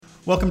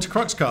Welcome to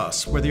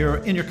Cruxcast. Whether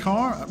you're in your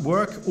car, at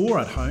work, or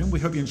at home,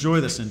 we hope you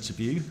enjoy this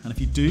interview. And if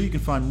you do, you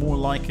can find more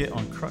like it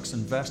on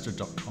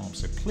cruxinvestor.com.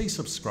 So please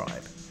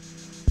subscribe.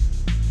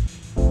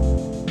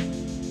 We're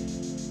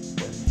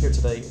here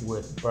today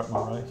with Bert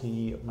Morrow.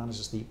 He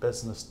manages the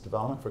business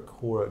development for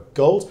Cora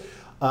Gold.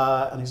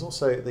 And he's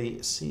also the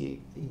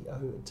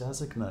CEO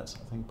designate,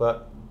 I think,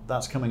 but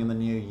that's coming in the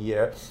new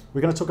year.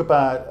 We're going to talk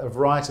about a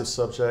variety of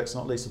subjects,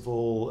 not least of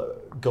all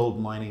gold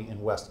mining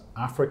in West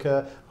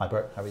Africa. Hi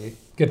Bert, how are you?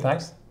 Good,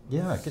 thanks.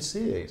 Yeah, good to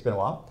see you. It's been a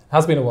while.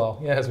 Has been a while,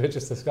 yeah, as we were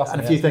just discussing.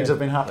 And a few things have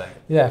been happening.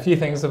 Yeah, a few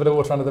things, a bit of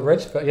water under the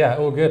bridge, but yeah,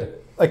 all good.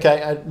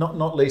 Okay,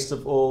 not least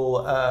of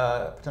all,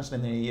 potentially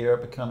in the new year,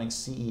 becoming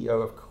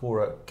CEO of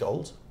Cora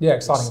Gold. Yeah,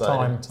 exciting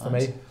time for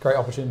me. Great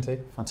opportunity.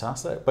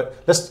 Fantastic.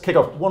 But let's kick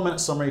off. 1 minute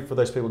summary for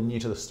those people new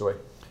to the story.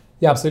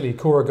 Yeah, absolutely.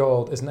 Cora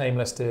Gold is an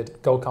AIM-listed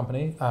gold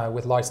company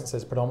with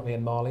licenses predominantly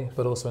in Mali,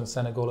 but also in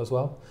Senegal as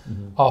well.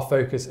 Mm-hmm. Our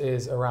focus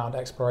is around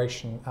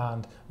exploration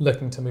and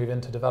looking to move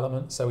into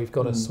development. So we've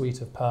got a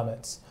suite of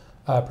permits,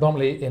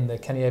 predominantly in the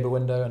Kenieba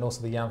window and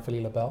also the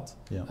Yanfolila belt.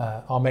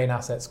 Yeah. Our main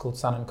asset's called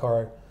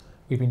Sanankoro.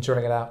 We've been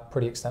drilling it out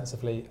pretty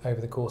extensively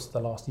over the course of the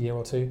last year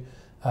or two.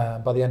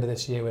 By the end of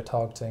this year, we're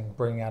targeting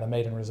bringing out a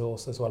maiden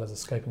resource as well as a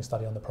scoping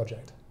study on the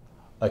project.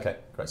 Okay,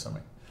 great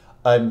summary.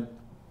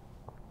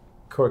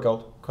 Cora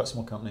Gold, quite a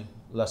small company,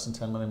 less than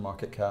 10 million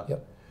market cap.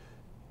 Yep.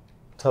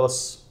 Tell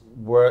us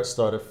where it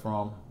started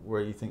from,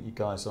 where you think you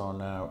guys are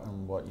now,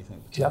 and what you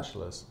think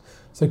potential is.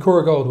 So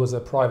Cora Gold was a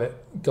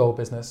private gold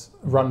business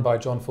run by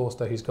John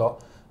Forster, who's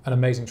got an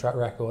amazing track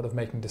record of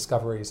making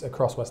discoveries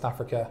across West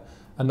Africa,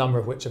 a number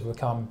of which have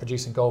become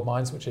producing gold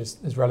mines, which is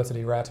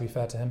relatively rare, to be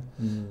fair to him.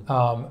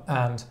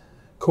 And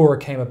Cora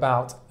came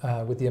about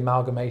with the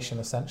amalgamation,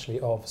 essentially,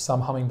 of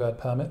some Hummingbird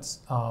permits,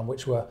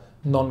 which were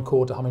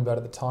non-core to Hummingbird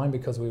at the time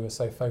because we were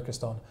so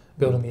focused on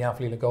building the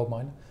Yanfolila gold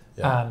mine,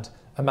 and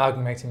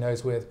amalgamating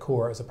those with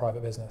Cora as a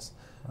private business.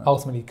 Right.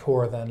 Ultimately,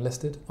 Cora then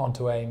listed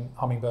onto AIM.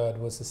 Hummingbird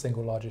was the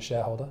single largest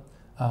shareholder,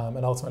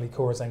 and ultimately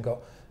Cora's then got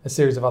a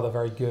series of other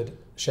very good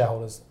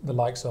shareholders, the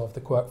likes of the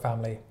Quirk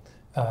family,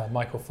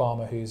 Michael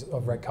Farmer, who's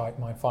of Red Kite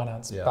Mine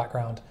Finance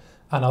background,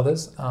 and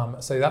others.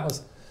 So that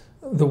was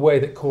the way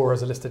that Cora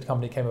as a listed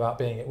company came about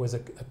being. It was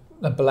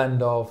a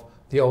blend of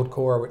the old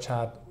Cora, which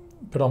had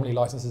predominantly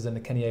licenses in the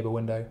Kenieba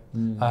window,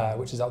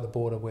 which is at the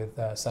border with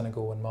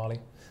Senegal and Mali.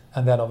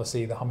 And then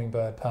obviously the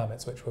Hummingbird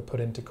permits, which were put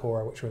into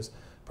Cora, which was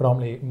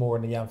predominantly more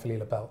in the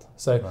Yanfolila belt.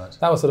 So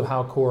that was sort of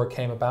how Cora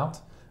came about.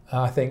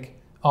 I think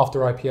after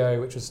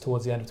IPO, which was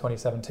towards the end of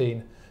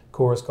 2017,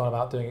 Cora's gone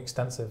about doing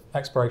extensive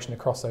exploration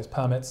across those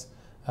permits.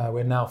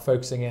 We're now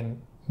focusing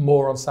in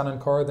more on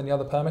Sanankoro than the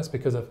other permits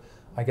because of,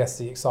 I guess,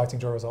 the exciting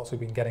drill results we've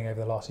been getting over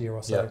the last year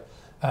or so.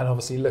 Yeah. And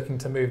obviously looking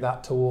to move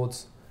that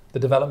towards the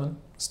development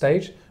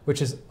stage,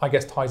 which is, I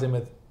guess, ties in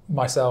with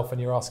myself,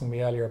 and you're asking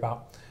me earlier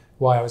about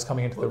why I was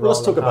coming into the role.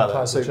 Let's talk about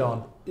that. So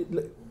John,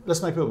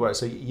 let's make people aware.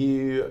 So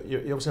you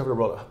obviously have a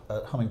role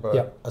at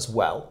Hummingbird as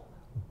well,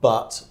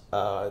 but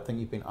I think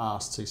you've been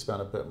asked to spend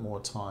a bit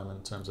more time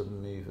in terms of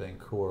moving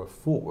Cora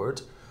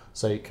forward.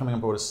 So you're coming on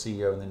board as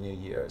CEO in the new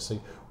year. So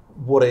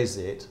what is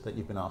it that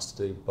you've been asked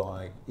to do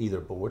by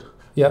either board?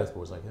 Both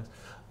boards, I guess.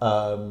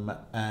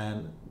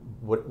 And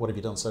what have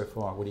you done so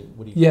far? What are you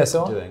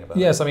doing about it?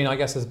 Yes, I mean, I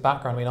guess as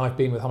background, I've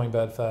been with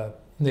Hummingbird for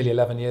nearly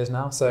 11 years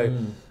now. So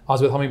I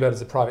was with Hummingbird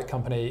as a private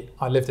company.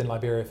 I lived in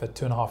Liberia for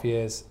 2.5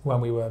 years when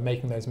we were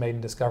making those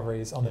maiden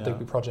discoveries on the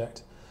Dugbe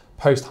project.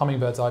 Post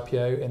Hummingbird's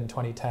IPO in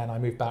 2010, I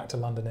moved back to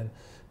London in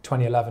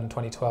 2011,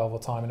 2012 or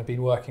time, and have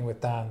been working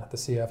with Dan, the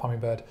CEO of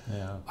Hummingbird,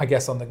 I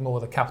guess on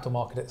the capital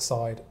market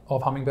side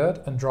of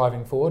Hummingbird and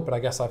driving forward. But I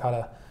guess I've had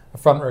a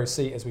front row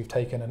seat as we've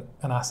taken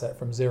an asset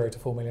from 0 to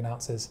 4 million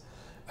ounces,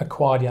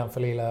 acquired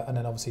Yanfolila, and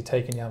then obviously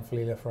taken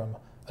Yanfolila from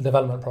a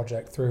development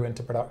project through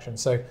into production.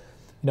 So,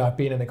 I've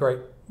been in a great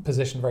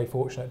position, very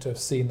fortunate to have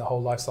seen the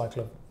whole life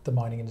cycle of the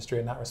mining industry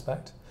in that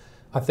respect.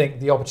 I think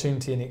the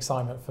opportunity and the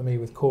excitement for me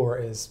with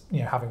Cora is,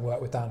 having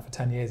worked with Dan for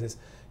 10 years, is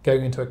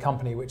going into a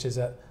company which is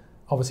at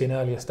obviously an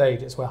earlier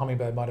stage. It's where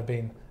Hummingbird might have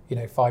been,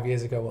 5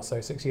 years ago or so,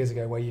 6 years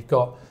ago, where you've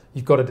got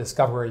a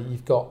discovery,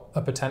 you've got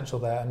a potential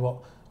there, and what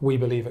we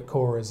believe at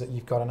Cora is that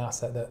you've got an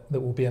asset that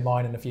will be a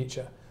mine in the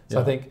future. So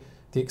I think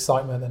the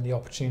excitement and the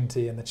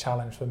opportunity and the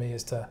challenge for me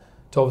is to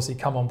obviously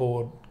come on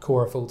board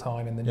Cora full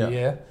time in the new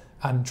year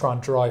and try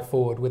and drive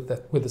forward with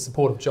the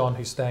support of John,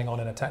 who's staying on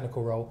in a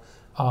technical role,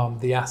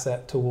 the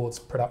asset towards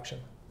production.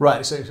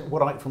 Right. So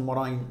from what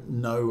I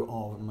know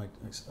of my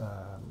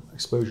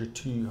exposure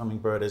to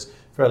Hummingbird is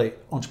fairly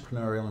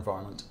entrepreneurial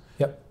environment.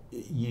 Yep.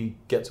 You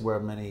get to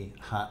wear many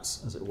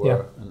hats, as it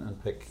were,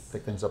 and pick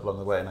things up along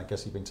the way. And I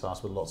guess you've been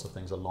tasked with lots of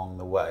things along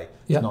the way.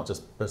 It's not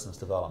just business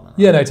development.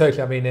 Right? Yeah, no,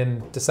 totally.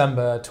 In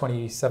December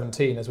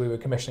 2017, as we were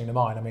commissioning the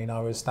mine, I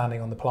was standing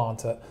on the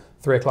plant at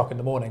 3 o'clock in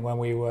the morning when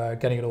we were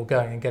getting it all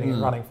going and getting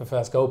it running for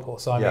first gold pour.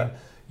 So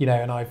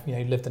and I've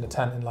lived in a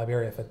tent in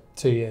Liberia for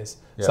 2 years.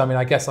 Yeah. So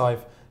I guess I'm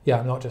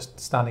not just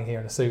standing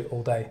here in a suit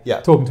all day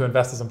talking to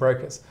investors and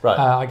brokers. Right.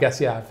 I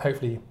guess I've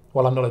hopefully,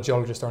 while I'm not a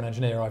geologist or an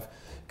engineer, I've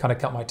kind of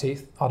cut my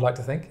teeth, I'd like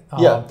to think.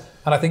 Yeah.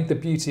 And I think the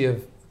beauty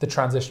of the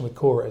transition with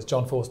Cora is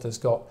John Forster's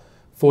got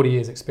 40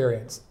 years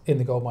experience in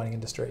the gold mining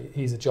industry.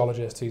 He's a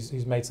geologist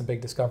who's made some big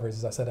discoveries,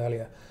 as I said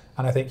earlier.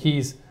 And I think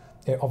he's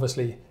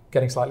obviously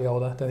getting slightly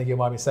older. Don't think you'll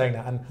mind me saying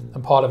that.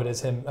 And part of it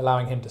is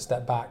allowing him to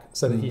step back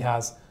so that he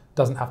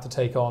doesn't have to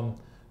take on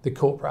the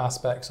corporate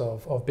aspects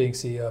of being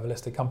CEO of a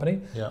listed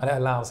company. Yeah. And it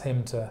allows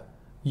him to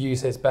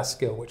use his best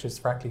skill, which is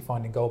frankly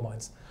finding gold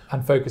mines,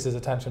 and focus his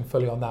attention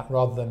fully on that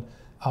rather than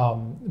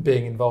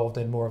being involved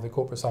in more of the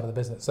corporate side of the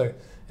business. So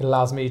it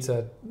allows me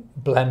to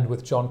blend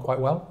with John quite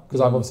well,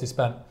 because I've obviously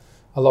spent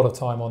a lot of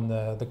time on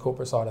the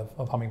corporate side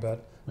of Hummingbird.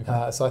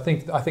 Okay. So I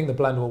think the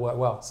blend will work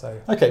well. So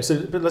okay,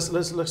 so but let's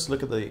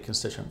look at the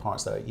constituent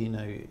parts there. You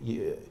know,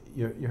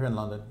 you're here in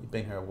London. You've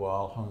been here a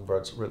while.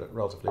 Hummingbird's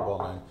relatively well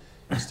known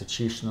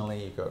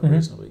institutionally. You've got a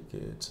reasonably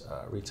good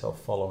retail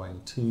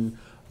following too,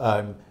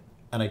 and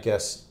I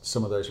guess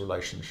some of those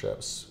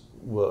relationships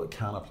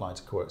can apply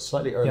to Cora.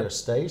 Slightly earlier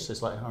stage, so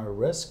slightly higher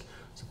risk.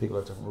 So people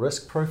have different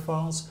risk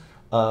profiles.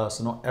 So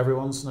not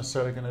everyone's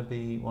necessarily going to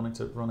be wanting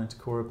to run into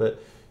Cora,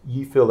 but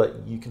you feel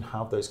that you can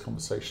have those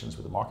conversations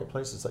with the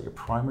marketplace. Is that your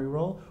primary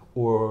role,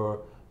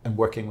 and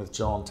working with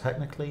John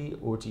technically,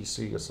 or do you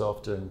see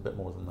yourself doing a bit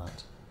more than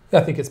that? Yeah,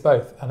 I think it's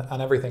both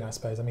and everything, I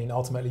suppose. I mean,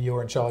 ultimately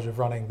you're in charge of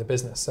running the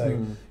business. So,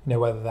 you know,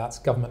 whether that's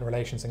government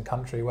relations in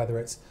country, whether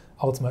it's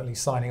ultimately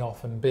signing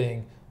off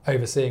and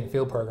overseeing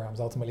field programs,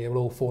 ultimately it will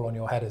all fall on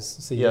your head as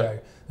CEO. Yeah.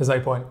 There's no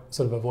point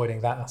sort of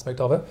avoiding that aspect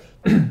of it.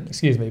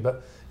 Excuse me.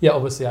 But yeah,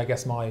 obviously I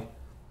guess my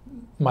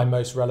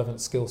most relevant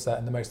skill set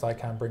and the most I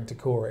can bring to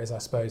Cora is, I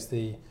suppose,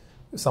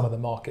 some of the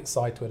market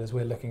side to it, as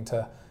we're looking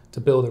to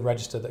build a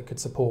register that could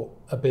support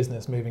a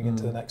business moving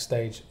into the next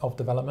stage of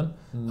development.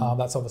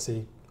 That's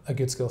obviously a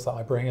good skill set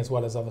I bring, as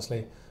well as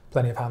obviously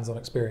plenty of hands-on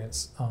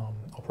experience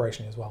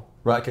operationally as well.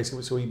 Right, okay,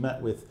 so we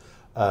met with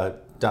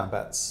Dan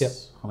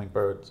Betts,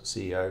 Hummingbird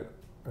CEO,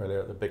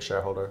 earlier, the big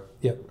shareholder,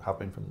 have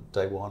been from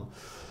day one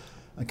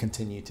and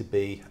continue to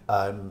be.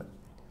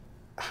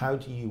 How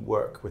do you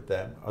work with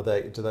them?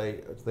 Do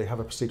they have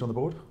a seat on the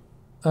board?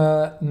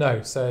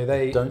 No, so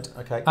they don't.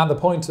 Okay. At the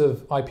point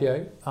of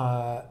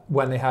IPO,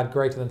 when they had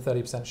greater than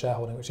 30%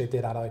 shareholding, which they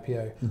did at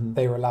IPO,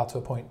 they were allowed to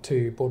appoint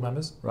 2 board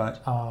members. Right.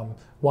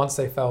 Once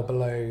they fell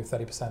below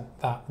 30%,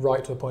 that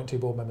right to appoint 2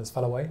 board members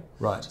fell away.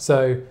 Right.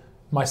 So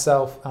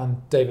myself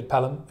and David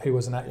Pelham, who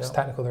was an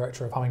ex-technical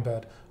director of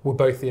Hummingbird, were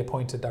both the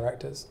appointed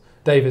directors.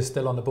 Dave is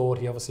still on the board.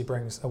 He obviously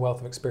brings a wealth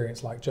of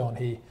experience like John.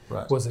 He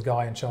was the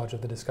guy in charge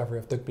of the discovery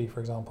of Dugbe,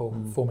 for example,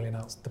 formerly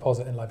announced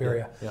deposit in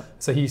Liberia.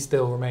 So he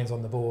still remains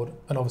on the board,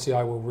 and obviously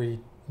I will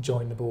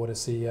rejoin the board as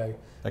CEO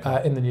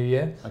in the new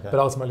year. But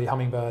ultimately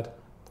Hummingbird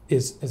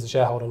is a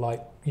shareholder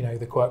like, you know,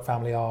 the Quirk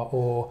family are,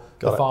 or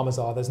the farmers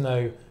are. There's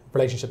no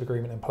relationship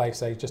agreement in place.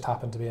 They just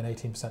happen to be an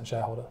 18%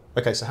 shareholder.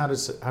 Okay, so how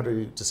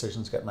do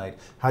decisions get made?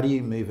 How do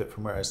you move it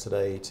from where it is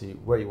today to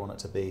where you want it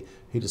to be?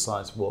 Who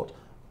decides what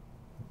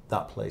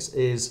that place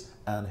is,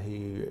 and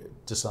who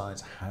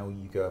decides how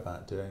you go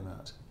about doing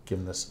that,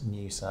 given this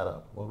new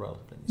setup? Well,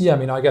 relatively new setup. I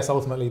mean, I guess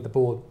ultimately the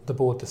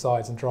board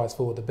decides and drives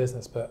forward the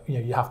business, but you know,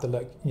 you have to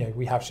look, you know,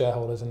 we have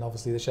shareholders, and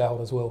obviously the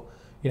shareholders will,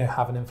 you know,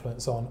 have an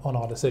influence on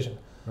our decision.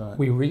 Right.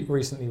 We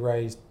recently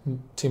raised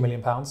 £2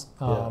 million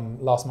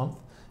last month,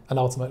 and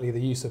ultimately the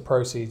use of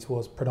proceeds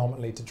was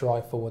predominantly to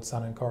drive forward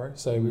San and Coro.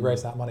 So we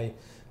raised that money,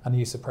 and the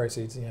use of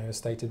proceeds, you know, as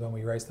stated when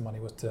we raised the money,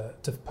 was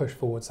to push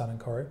forward San and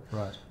Coro.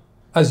 Right.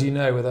 As you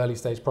know, with early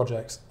stage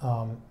projects,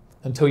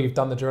 until you've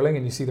done the drilling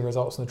and you see the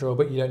results in the drill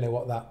bit, you don't know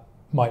what that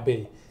might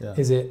be. Yeah.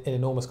 Is it an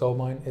enormous gold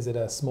mine? Is it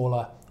a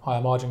smaller, higher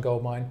margin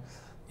gold mine?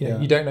 You know,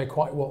 you don't know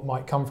quite what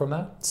might come from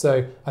that.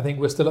 So I think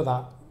we're still at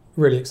that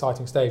really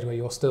exciting stage where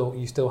you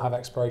still have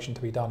exploration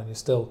to be done, and there's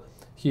still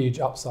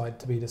huge upside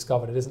to be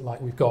discovered. It isn't like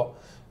we've got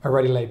a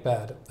ready laid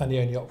bed and the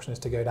only option is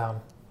to go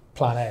down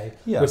plan A.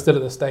 Yeah. We're still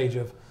at the stage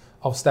of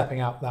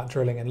stepping out that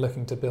drilling and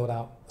looking to build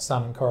out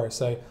San and Coro.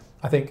 So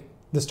I think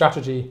the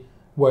strategy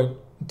won't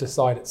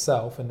decide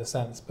itself in the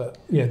sense, but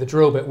you know, the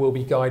drill bit will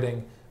be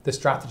guiding the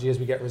strategy as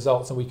we get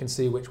results, and we can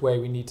see which way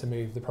we need to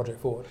move the project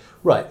forward.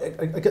 Right.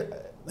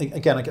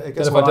 Again, I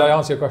guess. Did I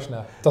answer your question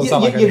now? Doesn't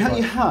sound like you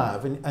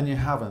have, and you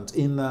haven't.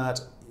 In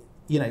that,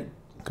 you know.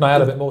 Can I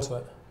add a bit more to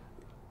it?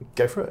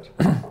 Go for it.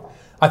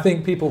 I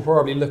think people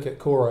probably look at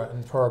Cora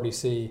and probably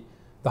see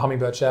the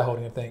Hummingbird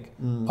shareholding and think,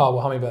 oh well,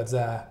 Hummingbird's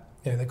there.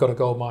 You know, they've got a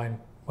gold mine,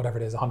 whatever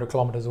it is, 100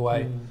 kilometres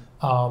away.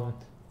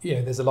 You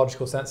know, there's a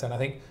logical sense there. And I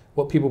think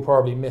what people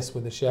probably miss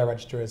with the share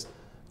register is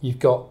you've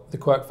got the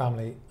Quirk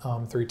family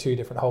through 2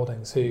 different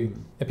holdings who,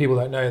 if people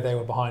don't know, they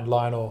were behind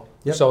Lionor,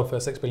 sold for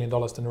 $6 billion to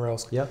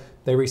Norilsk.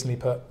 They recently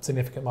put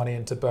significant money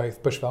into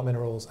both Bushveld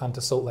Minerals and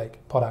to Salt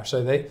Lake Potash.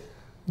 So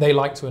they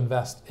like to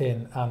invest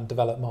in and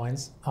develop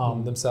mines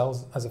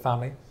themselves as a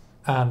family.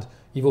 And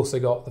you've also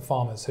got the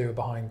farmers who are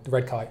behind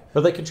Red Kite.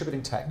 Are they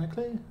contributing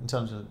technically in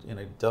terms of, you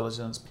know,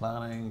 diligence,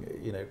 planning,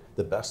 you know,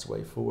 the best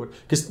way forward?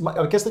 Because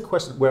I guess the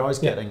question where I was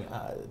getting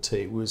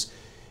to was,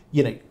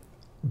 you know,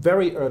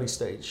 very early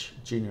stage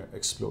junior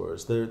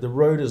explorers. The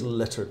road is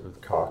littered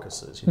with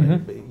carcasses.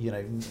 You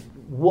know,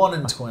 1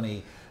 in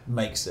 20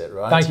 makes it,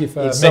 right? Thank you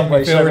for making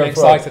me feel really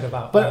excited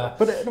about that.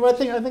 But I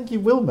think you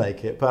will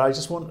make it. But I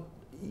just want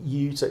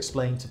you to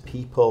explain to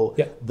people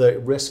the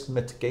risk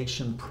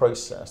mitigation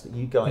process that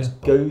you guys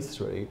go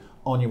through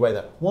on your way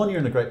there. One, you're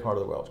in a great part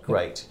of the world.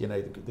 Great. You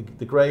know,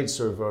 the grades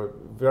sort of are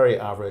very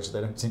average.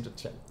 They don't seem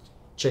to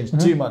change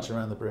too much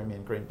around the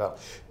Birimian green belt.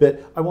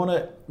 But I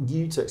want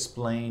you to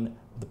explain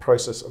the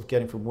process of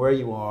getting from where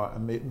you are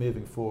and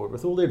moving forward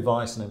with all the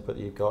advice and input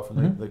that you've got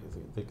from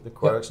the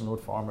Quirks and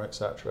Lord Farmer,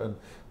 etc.,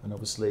 and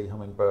obviously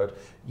Hummingbird.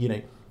 You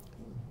know,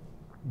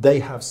 they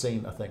have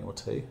seen a thing or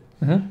two.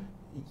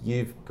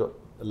 You've got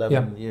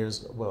 11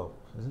 years. Well,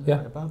 isn't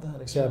it about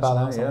that experience? Yeah,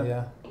 about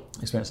that.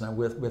 Experience now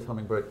with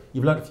Hummingbird.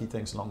 You've learned a few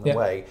things along the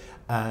way,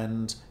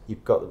 and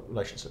you've got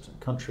relationships in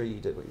the country. You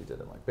did what you did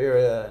in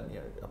Liberia and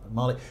up in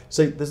Mali.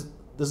 So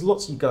there's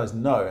lots you guys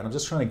know, and I'm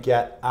just trying to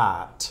get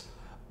at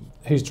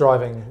who's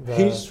driving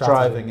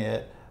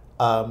it.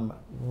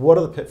 What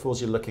are the pitfalls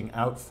you're looking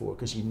out for,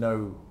 because you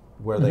know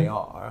where they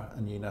are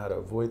and you know how to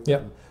avoid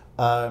them.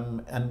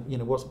 And you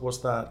know, what's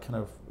that kind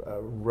of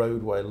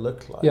roadway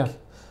look like? Yeah,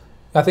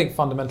 I think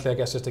fundamentally, I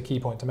guess just a key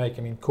point to make.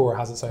 I mean, Cora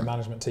has its own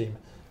management team,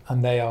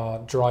 and they are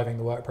driving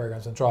the work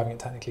programs and driving it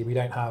technically. We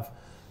don't have,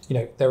 you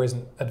know, there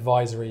isn't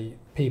advisory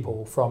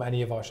people from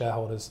any of our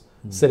shareholders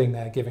sitting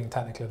there giving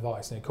technical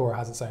advice. You know, Cora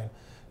has its own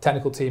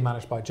technical team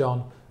managed by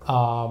John, you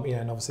know,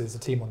 and obviously there's a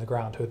team on the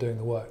ground who are doing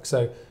the work.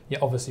 So yeah,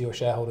 obviously your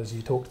shareholders,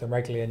 you talk to them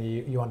regularly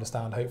and you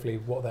understand hopefully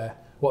what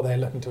they're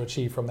looking to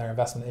achieve from their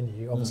investment in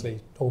you.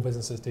 Obviously all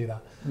businesses do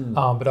that,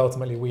 but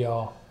ultimately we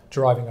are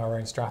driving our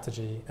own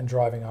strategy and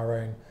driving our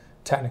own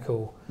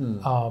technical, you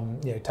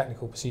know,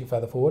 technical pursuit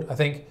further forward. I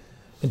think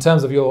in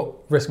terms of your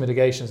risk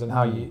mitigations and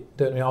how you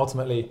do it, I mean,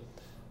 ultimately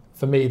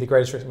for me the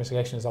greatest risk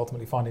mitigation is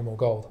ultimately finding more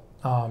gold.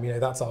 You know,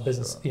 that's our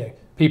business. You know,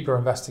 people are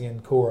investing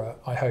in Cora,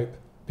 I hope,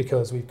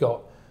 because we've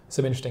got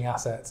some interesting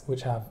assets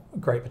which have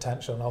great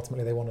potential, and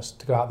ultimately they want us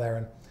to go out there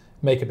and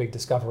make a big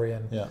discovery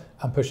and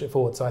push it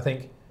forward. So I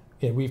think,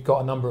 you know, we've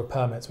got a number of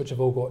permits which have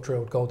all got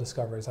drilled gold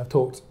discoveries. I've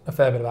talked a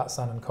fair bit about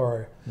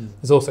Sanankoro.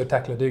 There's also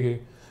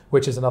Tekla-Dugu,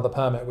 which is another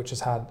permit which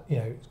has had, you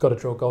know, got a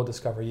drilled gold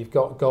discovery. You've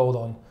got gold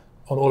on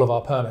all of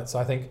our permits. So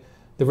I think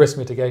the risk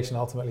mitigation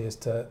ultimately is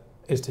to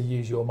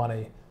use your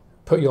money,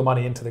 put your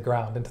money into the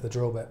ground, into the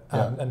drill bit,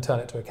 and turn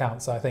it to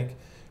account. So I think,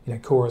 you know,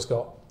 Cora's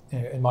got, you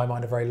know, in my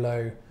mind, a very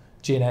low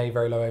G&A,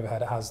 very low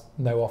overhead. It has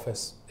no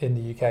office in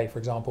the UK, for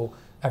example.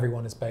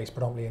 Everyone is based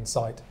predominantly in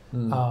site,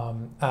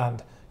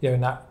 and you know,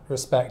 in that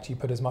respect, you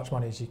put as much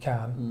money as you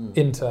can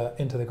into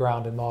the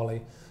ground in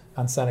Mali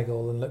and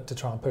Senegal, and look to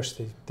try and push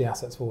the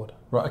assets forward.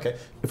 Right. Okay.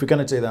 If we're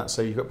going to do that,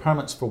 so you've got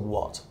permits for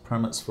what?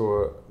 Permits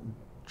for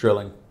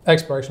drilling.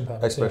 Exploration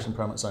permits. Exploration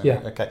permits only. Yeah.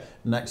 Okay.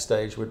 Next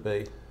stage would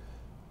be.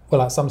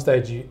 Well, at some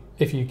stage,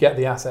 if you get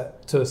the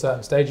asset to a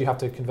certain stage, you have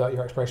to convert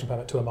your exploration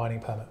permit to a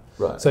mining permit.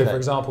 Right. So, for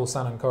example,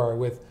 Sanankoro,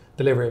 with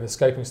delivery of a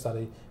scoping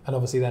study, and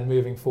obviously then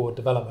moving forward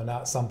development,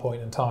 at some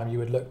point in time, you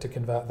would look to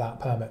convert that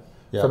permit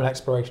from an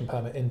exploration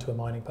permit into a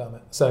mining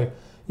permit. So,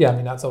 yeah, I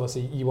mean, that's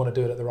obviously, you want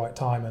to do it at the right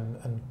time,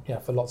 and yeah,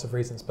 for lots of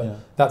reasons. But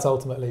that's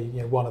ultimately,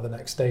 you know, one of the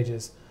next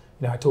stages.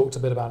 You know, I talked a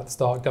bit about at the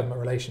start,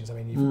 government relations. I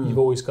mean, you've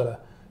always got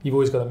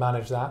to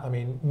manage that. I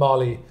mean,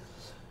 Mali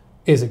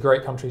is a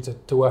great country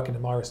to work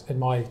in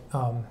my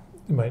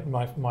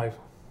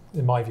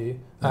view.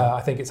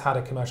 I think it's had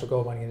a commercial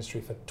gold mining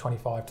industry for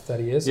 25 to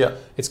 30 years. Yeah.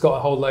 It's got a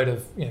whole load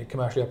of, you know,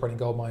 commercially operating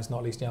gold mines,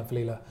 not least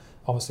Yanfolila,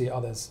 obviously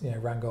others, you know,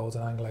 Randgolds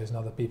and Anglos and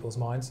other people's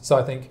mines. So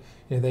I think,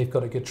 you know, they've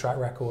got a good track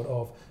record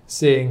of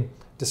seeing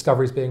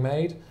discoveries being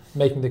made,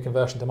 making the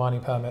conversion to mining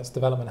permits,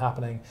 development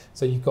happening.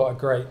 So you've got a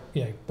great,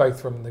 you know,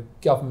 both from the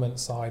government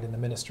side in the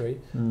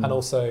ministry and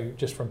also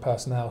just from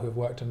personnel who have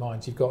worked in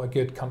mines, you've got a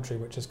good country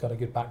which has got a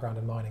good background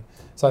in mining.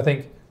 So I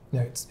think, you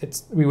know,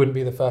 it's we wouldn't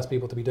be the first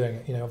people to be doing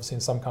it. You know, obviously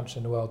in some countries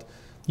in the world,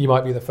 you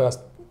might be the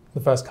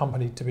first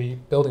company to be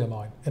building a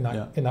mine in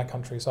that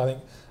country. So I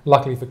think,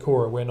 luckily for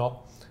Cora, we're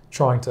not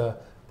trying to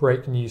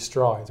break new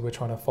strides. We're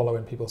trying to follow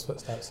in people's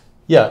footsteps.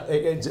 Yeah,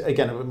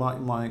 again, with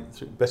my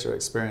better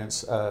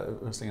experience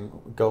in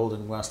gold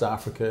in West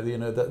Africa, you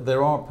know,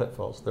 there are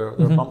pitfalls, there are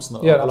bumps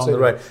along the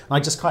road. And I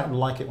just quite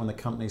like it when the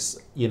companies,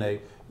 you know,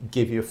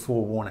 give you a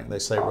forewarning. They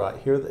say, right,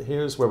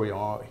 here's where we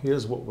are,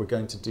 here's what we're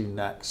going to do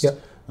next,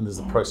 and there's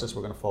a process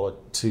we're going to follow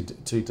to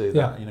do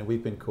that. You know,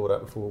 we've been caught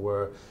out before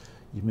where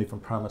you've moved from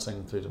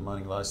permitting through to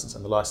mining license,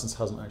 and the license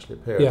hasn't actually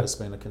appeared. It's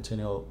been a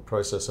continual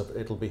process of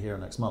it'll be here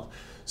next month.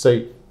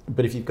 So,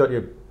 but if you've got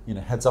your, you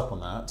know, heads up on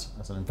that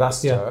as an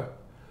investor,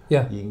 you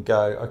can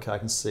go, okay, I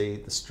can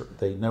see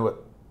they know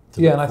what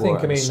to look and I for,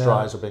 think, and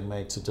strides are being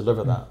made to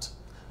deliver that.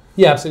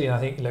 Yeah, absolutely. And I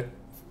think, look,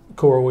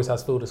 Cora always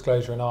has full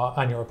disclosure in our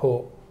annual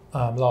report.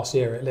 Last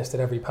year, it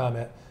listed every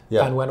permit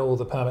and when all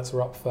the permits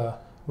were up for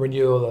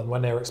renewal and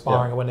when they were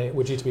expiring and when they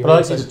were due to be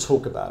released. But I'd like you to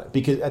talk about it,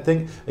 because I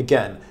think,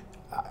 again,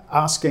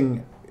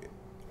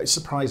 it's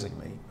surprising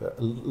me, but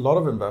a lot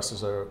of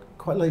investors are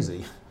quite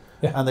lazy.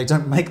 And they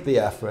don't make the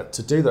effort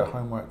to do their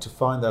homework to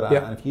find that out.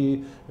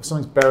 And if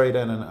something's buried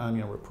in an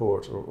annual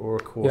report or a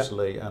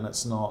quarterly and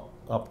it's not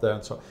up there,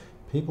 and so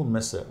people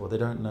miss it, or they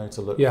don't know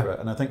to look Yeah. for it.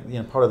 And I think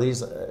part of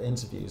these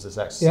interviews, this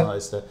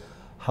exercise to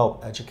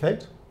help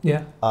educate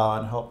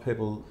and help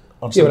people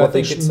understand what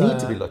they should need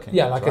to be looking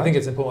at. I think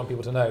it's important for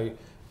people to know,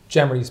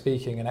 generally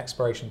speaking, an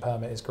exploration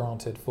permit is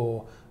granted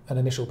for an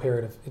initial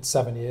period of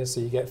 7 years.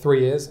 So you get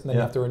 3 years, and then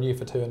you have to renew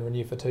for 2 and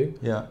renew for 2.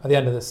 Yeah. At the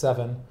end of the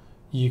 7,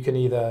 you can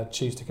either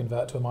choose to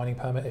convert to a mining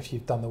permit if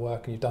you've done the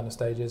work and you've done the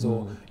stages,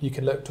 or you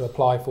can look to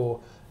apply for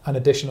an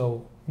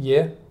additional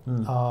year.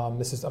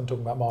 I'm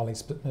talking about Mali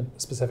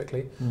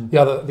specifically.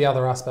 The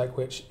other aspect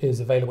which is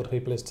available to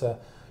people is to,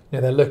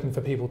 they're looking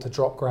for people to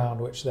drop ground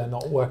which they're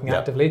not working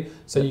actively.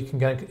 So you can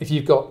go, if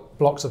you've got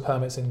blocks of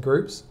permits in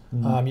groups,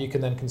 you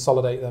can then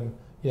consolidate them,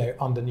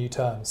 under new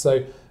terms.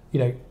 So,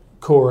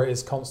 Cora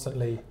is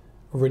constantly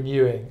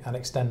renewing and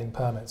extending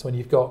permits. When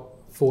you've got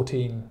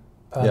 14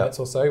 permits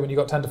or so, when you've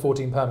got 10 to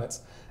 14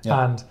 permits,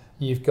 and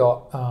you've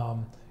got,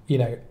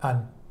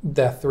 and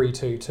they're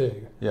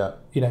 3-2-2.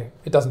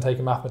 It doesn't take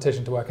a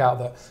mathematician to work out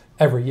that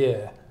every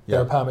year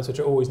there are permits which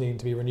are always needing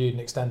to be renewed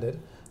and extended.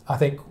 I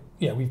think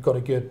we've got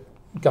a good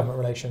government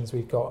relations,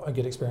 we've got a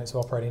good experience of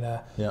operating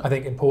there. I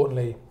think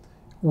importantly,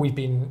 we've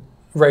been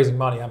raising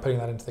money and putting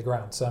that into the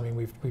ground. So I mean,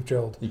 we've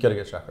drilled. You get a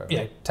good track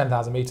record.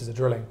 10,000 meters of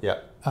drilling.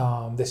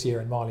 This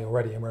year in Mali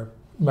already, and we're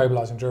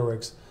mobilising drill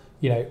rigs.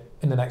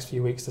 In the next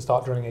few weeks to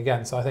start drilling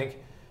again. So I think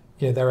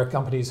there are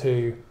companies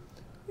who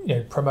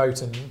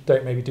promote and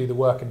don't maybe do the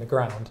work in the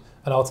ground,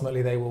 and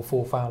ultimately they will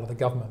fall foul of the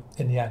government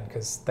in the end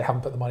because they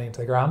haven't put the money into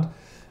the ground,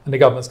 and the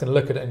government's going to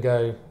look at it and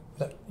go,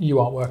 look, you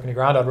aren't working the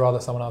ground, I'd rather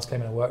someone else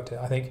came in and worked it.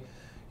 I think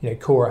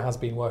Cora has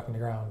been working the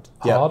ground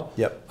hard.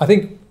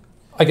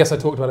 I guess I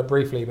talked about it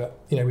briefly, but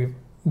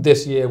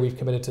this year we've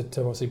committed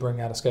to obviously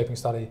bring out a scoping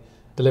study,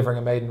 delivering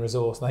a maiden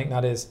resource, and I think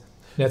that is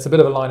it's a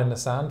bit of a line in the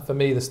sand. For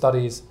me, the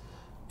studies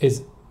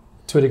is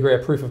to a degree a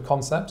proof of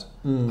concept.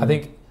 I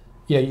think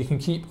you can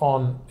keep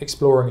on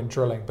exploring and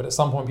drilling, but at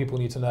some point people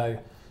need to know,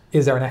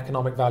 is there an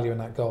economic value in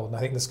that gold? And I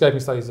think the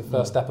scoping study is the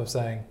first step of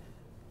saying,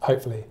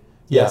 hopefully,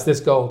 yes, this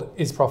gold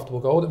is profitable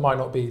gold. It might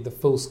not be the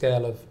full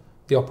scale of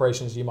the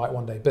operations you might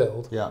one day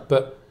build,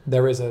 but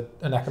there is an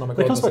economic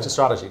value. It comes back to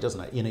strategy,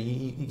 doesn't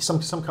it?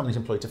 Some companies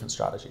employ different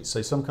strategies.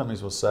 So some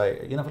companies will say,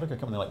 if you look at a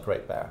company like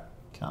Great Bear,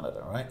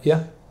 Canada, right?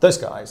 Those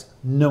guys,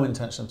 no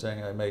intention of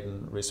doing a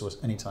maiden resource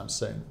anytime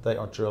soon. They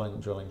are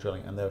drilling,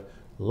 and they're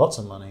lots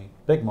of money,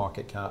 big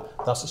market cap.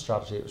 That's the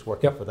strategy. It was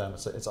working for them.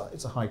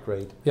 It's a high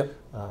grade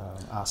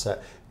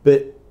asset.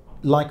 But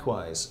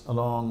likewise,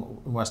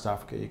 along in West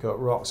Africa, you've got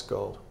Rox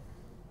Gold.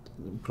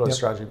 Employ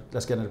strategy.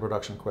 Let's get into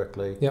production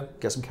quickly.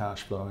 Get some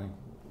cash flowing.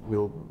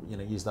 We'll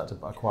use that to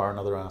acquire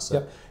another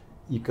asset.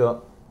 You've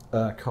got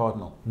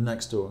Cardinal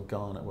next door in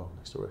Ghana. Well,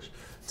 next doorish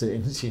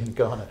in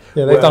Ghana.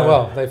 They've done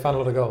well. They found a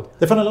lot of gold.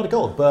 They found a lot of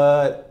gold,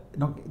 but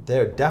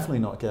they're definitely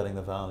not getting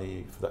the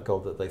value for that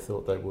gold that they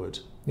thought they would.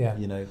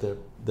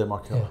 Their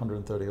market at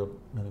 130 odd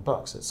million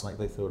bucks. It's like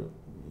they thought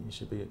you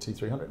should be at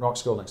 200-300.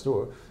 Rox Gold next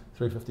door,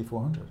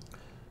 350-400.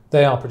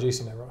 They are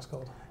producing their Rox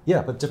Gold.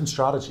 Yeah, but different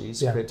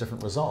strateges create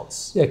different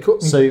results.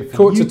 So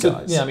for you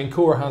guys,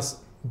 Cora has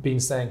been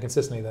saying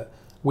consistently that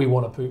we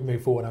want to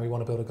move forward and we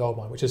want to build a gold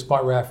mine, which is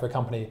quite rare for a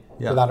company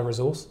without a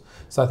resource.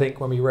 So I think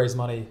when we raise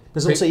money,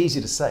 it's also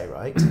easy to say,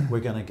 right? We're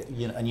going to get,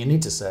 and you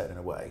need to say it in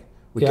a way.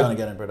 We're going to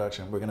get in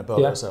production. We're going to build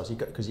it ourselves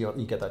because you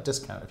get that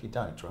discount if you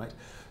don't, right?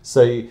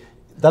 So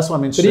that's why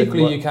I'm interested. But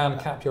equally, you can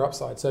cap your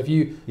upside. So if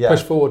you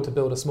push forward to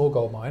build a small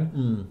gold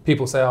mine,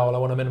 people say, "Oh, well, I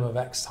want a minimum of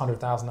X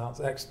 100,000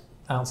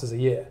 ounces a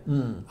year."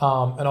 And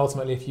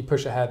ultimately, if you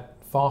push ahead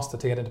faster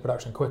to get into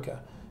production quicker,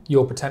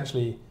 you're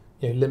potentially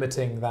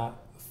limiting that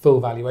full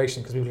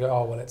valuation because people go,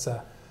 "Oh, well, it's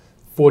a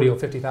 40 or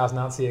 50,000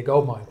 ounce a year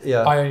gold mine.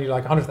 I only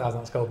like 100,000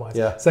 ounce gold mines."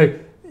 So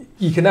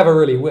you can never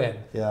really win.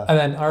 And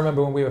then I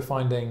remember when we were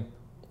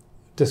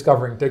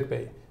discovering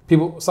Digby,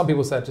 some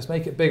people said, just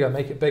make it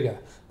bigger.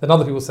 Then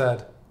other people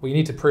said, well, you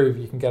need to prove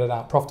you can get it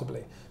out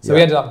profitably. So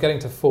we ended up getting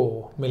to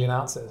 4 million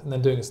ounces and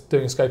then doing a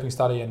scoping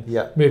study and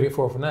moving it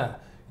forward from there.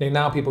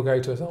 Now people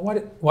go to us,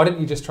 why didn't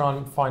you just try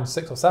and find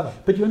 6 or 7?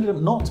 But you ended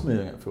up not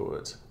moving it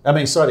forward. I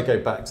mean, sorry to go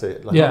back to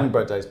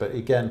Hummingbird days, but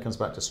again, it comes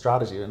back to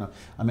strategy, and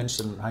I'm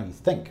interested in how you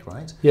think,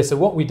 right? Yeah, so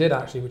what we did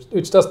actually,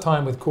 which does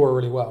time with Cora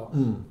really well,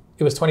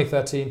 it was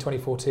 2013,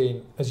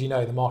 2014, as you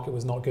know, the market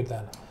was not good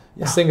then.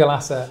 A single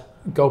asset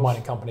gold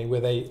mining company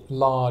with a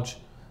large,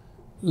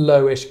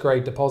 lowish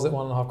grade deposit,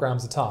 1.5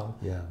 grams a ton,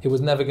 it was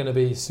never going to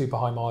be super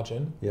high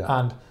margin.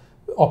 And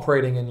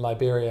operating in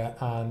Liberia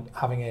and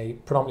having a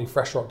predominantly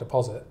fresh rock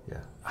deposit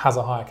has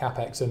a higher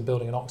capex than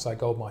building an oxide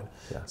gold mine.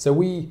 So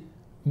we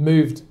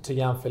moved to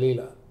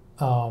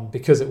Yanfolila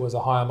because it was a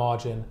higher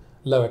margin,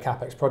 lower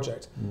capex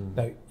project.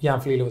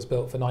 Yanfolila was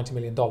built for $90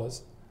 million,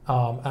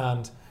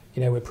 and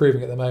we're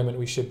proving at the moment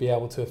we should be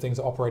able to, if things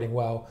are operating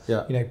well,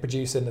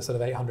 produce in the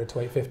sort of $800 to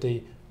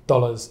 $850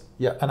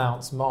 an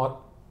ounce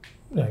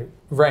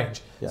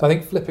range. So I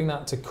think flipping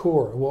that to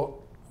Cora, what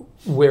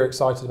we're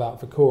excited about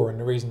for Cora, and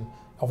the reason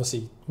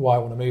obviously why I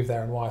want to move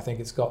there and why I think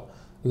it's got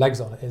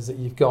legs on it, is that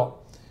you've got,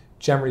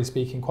 generally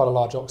speaking, quite a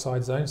large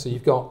oxide zone. So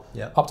you've got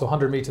up to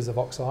 100 meters of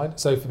oxide.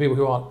 So for people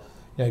who aren't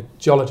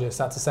geologists,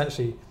 that's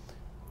essentially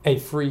a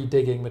free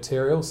digging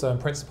material. So in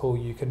principle,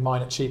 you can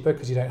mine it cheaper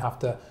because you don't have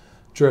to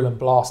drill and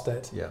blast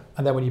it. Yeah.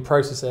 And then when you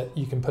process it,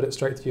 you can put it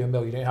straight through your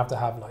mill. You don't have to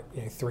have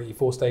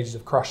 3-4 stages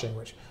of crushing,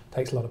 which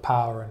takes a lot of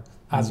power and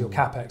adds your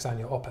capex and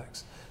your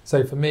opex.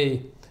 So for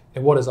me,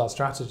 what is our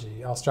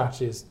strategy? Our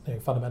strategy is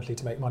fundamentally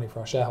to make money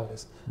for our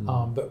shareholders.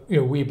 But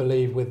we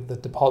believe with the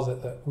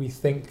deposit that we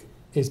think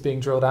is being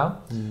drilled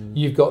out,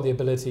 you've got the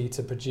ability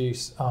to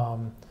produce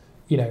a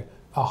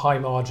high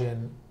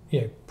margin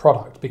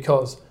product,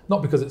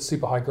 not because it's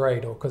super high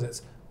grade or because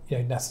it's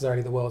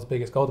necessarily the world's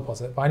biggest gold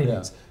deposit by any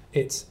means.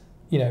 It's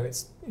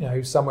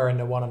somewhere in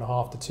the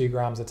 1.5 to 2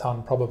 grams a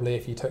ton probably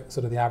if you took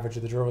sort of the average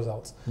of the drill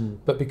results.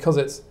 But because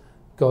it's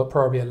got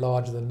probably a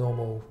larger than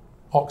normal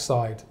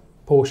oxide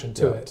portion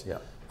to it,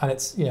 and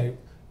it's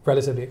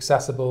relatively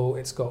accessible,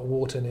 it's got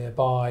water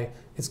nearby,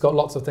 it's got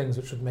lots of things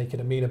which would make it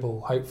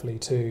amenable hopefully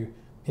to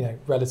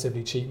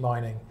relatively cheap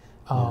mining.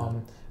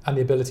 And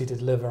the ability to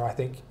deliver, I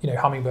think,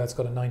 Hummingbird's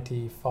got a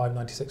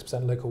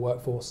 95-96% local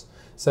workforce.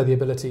 So the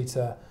ability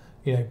to,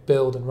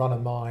 build and run a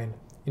mine,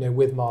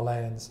 with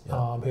Marleans,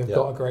 who have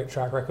got a great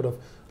track record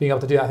of being able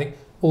to do that. I think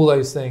all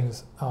those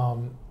things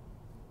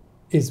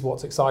is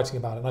what's exciting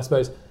about it. And I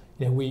suppose,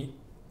 we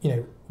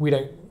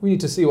need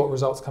to see what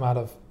results come out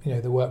of,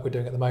 the work we're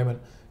doing at the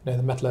moment,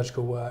 the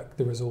metallurgical work,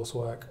 the resource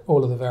work,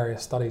 all of the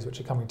various studies which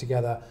are coming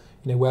together.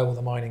 Where will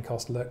the mining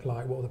cost look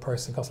like? What will the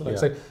processing cost look like?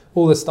 So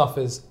all this stuff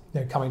is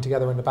coming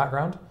together in the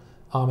background.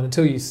 And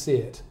until you see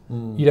it,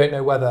 you don't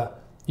know whether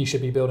you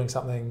should be building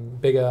something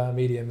bigger,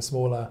 medium,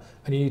 smaller.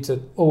 And you need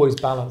to always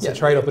balance the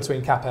trade-off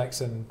between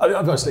CapEx and...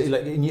 Obviously,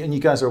 and you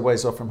guys are a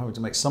ways off from having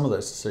to make some of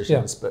those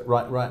decisions. But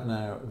right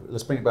now,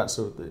 let's bring it back to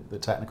sort of the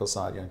technical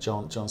side,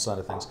 John's side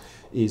of things,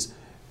 is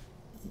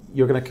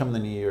you're going to come in the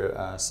new year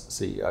as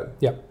CEO.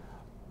 Yep.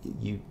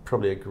 You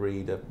probably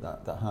agreed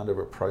that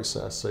handover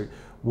process. So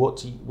what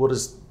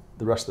does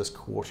the rest of this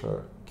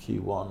quarter,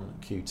 Q1,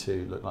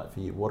 Q2, look like for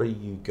you? What are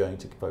you going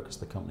to focus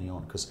the company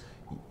on? Because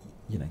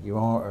you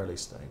are early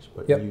stage,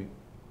 but you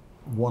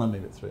want to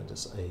move it through into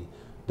a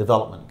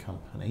development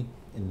company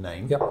in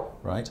name,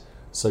 right?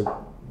 So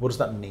what does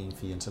that mean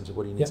for you in terms of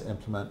what do you need to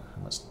implement?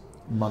 How much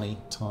money,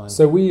 time?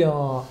 So we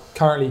are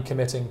currently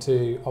committing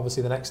to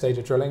obviously the next stage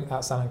of drilling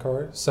at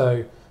Sanankoro.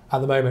 So at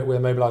the moment, we're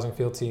mobilising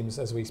field teams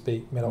as we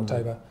speak,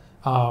 mid-October.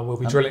 We'll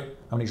be drilling.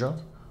 How many drills?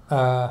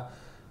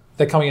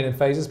 They're coming in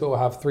phases, but we'll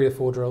have 3 or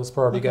 4 drills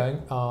probably going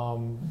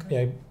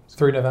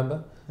through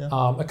November.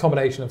 A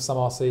combination of some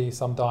RC,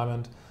 some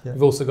diamond.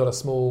 We've also got a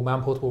small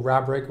man-portable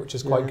RAB rig, which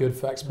is quite good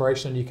for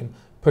exploration. You can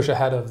push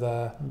ahead of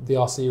the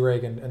RC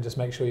rig and just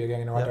make sure you're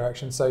going in the right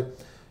direction. So,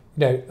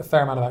 a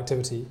fair amount of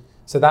activity.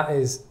 So that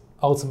is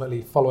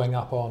ultimately following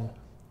up on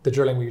the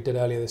drilling we did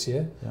earlier this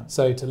year.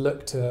 So to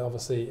look to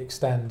obviously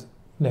extend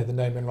the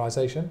known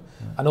mineralisation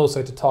and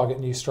also to target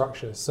new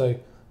structures. So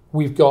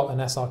we've got an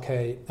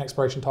SRK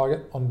exploration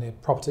target on the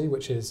property,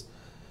 which is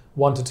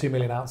 1 to 2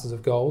 million ounces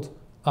of gold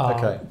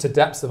to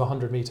depths of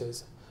 100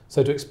 metres.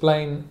 So to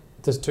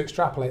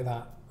extrapolate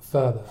that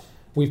further,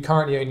 we've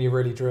currently only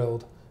really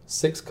drilled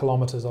 6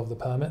 kilometres of the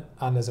permit,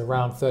 and there's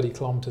around 30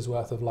 kilometres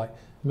worth of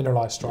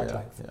mineralised strike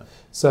length.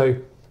 So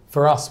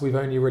for us, we've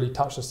only really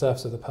touched the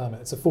surface of the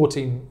permit. It's a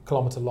 14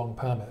 kilometre long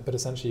permit, but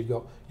essentially you've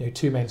got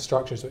 2 main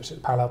structures which are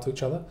parallel to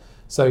each other.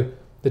 So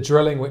the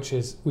drilling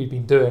we've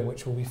been doing,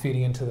 which will be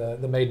feeding into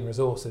the maiden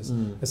resource, is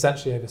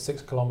essentially over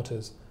 6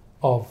 kilometres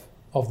of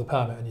the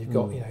permit, and you've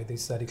got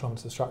these 30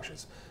 kilometres of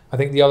structures. I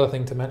think the other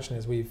thing to mention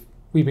is we've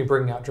been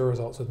bringing out drill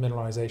results with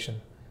mineralisation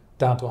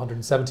down to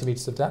 170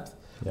 metres of depth,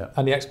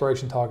 and the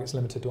exploration target's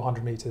limited to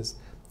 100 metres.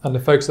 And the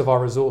focus of our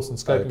resource and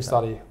scoping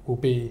study will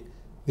be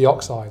the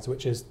oxides,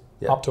 which is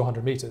up to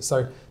 100 metres.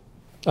 So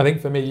I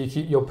think for me,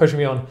 you're pushing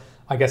me on,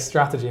 I guess,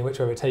 strategy in which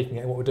way we're taking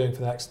it and what we're doing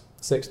for the next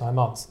 6-9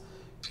 months.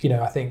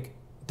 I think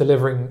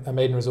delivering a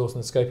maiden resource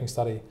and a scoping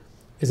study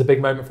is a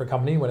big moment for a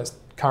company when it's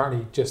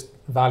currently just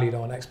valued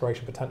on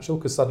exploration potential,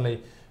 because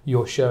suddenly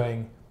you're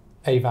showing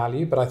a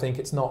value, but I think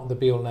it's not the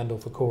be all and end all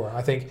for Kora.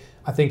 I think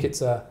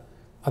it's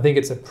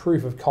a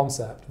proof of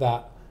concept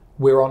that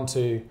we're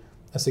onto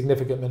a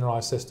significant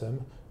mineralized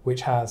system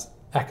which has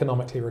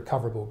economically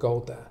recoverable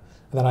gold there.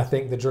 And then I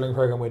think the drilling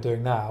program we're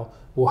doing now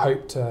will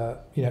hope to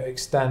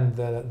extend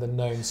the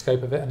known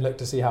scope of it and look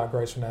to see how it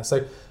grows from there.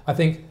 So I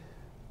think,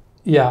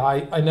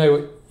 I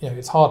know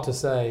it's hard to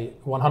say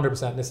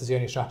 100% this is the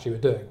only strategy we're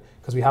doing,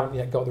 because we haven't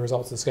yet got the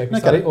results of the scoping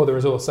study or the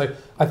resource. So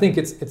I think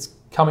it's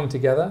coming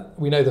together.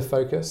 We know the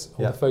focus,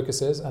 the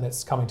focus is, and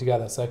it's coming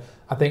together. So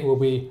I think we'll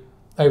be,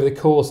 over the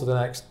course of the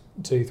next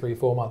 2, 3,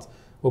 4 months,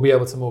 we'll be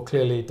able to more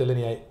clearly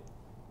delineate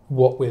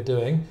what we're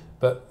doing,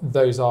 but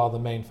those are the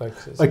main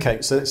focuses.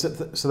 Okay, so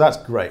that's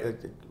great.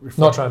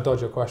 Not trying to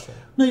dodge your question.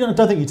 No, I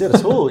don't think you did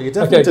at all. You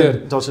definitely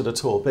didn't dodge it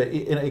at all. But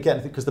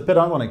again, because the bit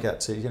I want to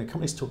get to,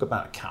 companies talk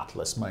about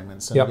catalyst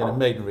moments and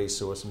maiden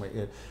resource, and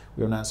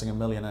we're announcing a 1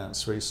 million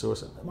ounce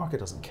resource. The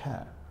market doesn't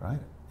care, right?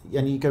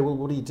 and you go, well,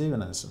 what do you do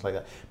in instance like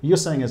that? But you're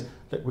saying is,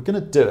 look, we're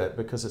going to do it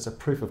because it's a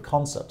proof of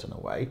concept in a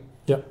way.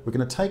 Yep. We're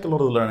going to take a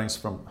lot of the learnings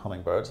from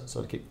Hummingbird,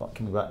 so to keep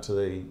coming back to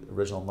the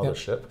original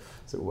mothership,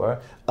 as it were,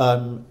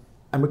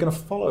 and we're going to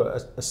follow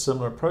a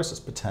similar process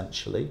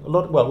potentially.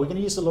 We're going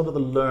to use a lot of the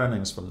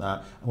learnings from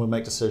that, and we'll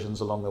make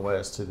decisions along the way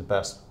as to the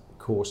best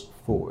course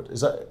forward.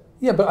 Is that?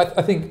 Yeah, but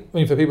I think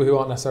for people who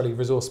aren't necessarily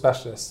resource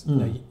specialists,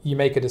 you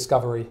make a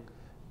discovery.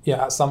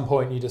 Yeah, at some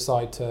point you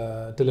decide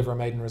to deliver a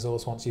maiden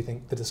resource once you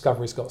think the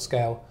discovery's got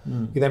scale.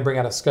 You then bring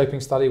out a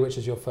scoping study, which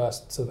is your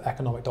first sort of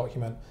economic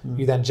document.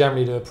 You then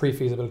generally do a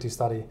pre-feasibility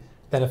study,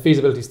 then a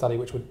feasibility study,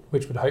 which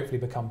would hopefully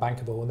become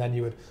bankable, and then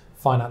you would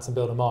finance and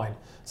build a mine.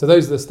 So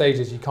those are the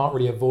stages you can't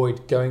really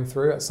avoid going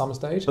through at some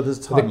stage. But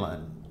there's a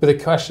timeline. But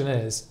the question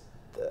is,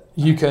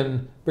 you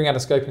can bring out a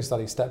scoping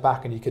study, step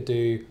back, and you could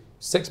do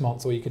 6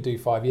 months or you could do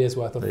 5 years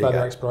worth of further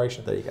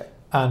exploration. There you go.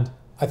 And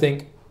I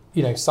think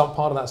some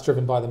part of that's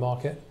driven by the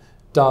market.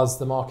 Does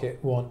the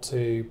market want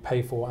to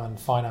pay for and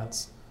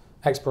finance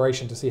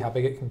exploration to see how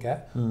big it can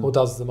get, or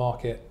does the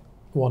market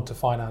want to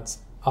finance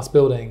us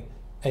building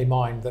a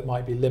mine that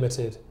might be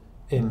limited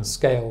in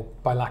scale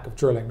by lack of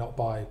drilling, not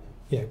by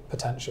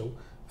potential,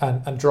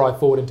 and drive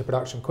forward into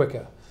production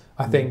quicker?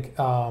 I think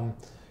there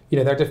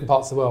are different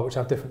parts of the world which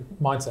have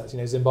different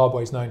mindsets.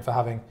 Zimbabwe is known for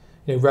having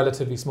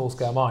relatively small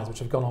scale mines which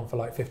have gone on for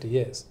like 50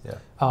 years.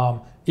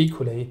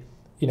 Equally,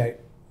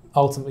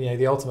 ultimately,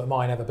 the ultimate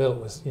mine ever built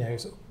was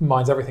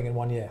mines everything in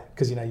 1 year,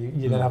 because you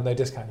don't have no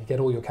discount. You get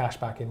all your cash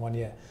back in 1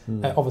 year.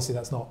 Obviously,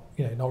 that's not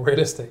not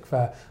realistic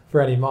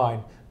for any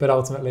mine. But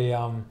ultimately,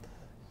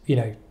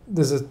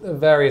 there's a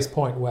various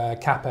point where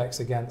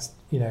capex against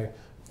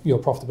your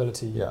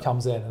profitability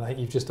comes in, and I think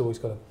you've just always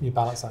got to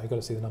balance out. You've got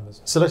to see the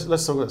numbers. So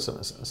let's talk about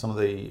some of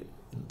the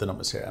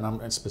numbers here,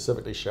 and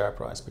specifically share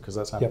price, because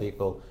that's how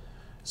people.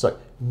 So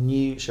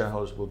new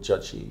shareholders will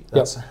judge you.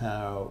 That's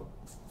how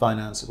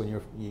finance, when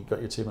you got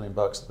your $2 million,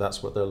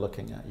 that's what they're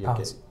looking at.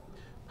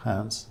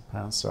 Pounds.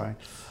 Sorry.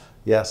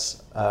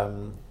 Yes.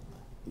 I'm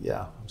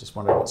just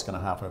wondering what's going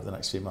to happen over the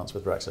next few months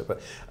with Brexit.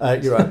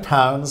 But you're right.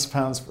 Pounds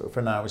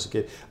for now, which is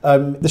good.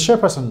 The share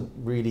price hasn't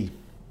really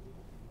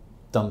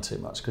done too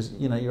much, because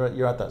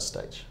you're at that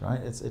stage, right?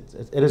 It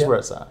is where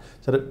it's at.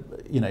 So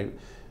that,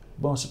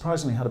 well,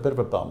 surprisingly had a bit of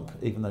a bump,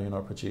 even though you're not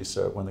a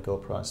producer, when the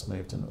gold price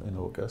moved in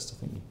August.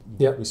 I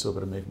think we saw a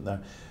bit of movement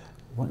there.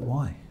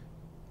 Why?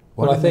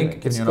 Well, I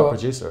think given you're not a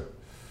producer.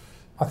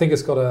 I think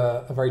it's got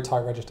a very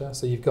tight register.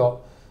 So you've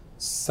got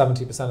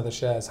 70% of the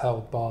shares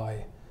held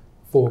by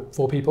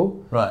four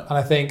people. Right. And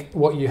I think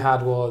what you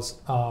had was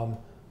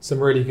some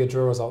really good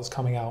drill results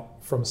coming out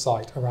from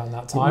site around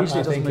that time. It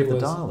usually doesn't move the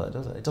dial, though,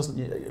 does it? It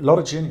doesn't. A lot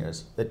of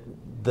juniors,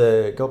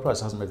 the gold price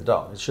hasn't moved the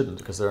dial. It shouldn't,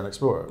 because they're an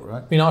explorer,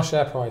 right? I mean, our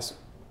share price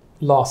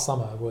last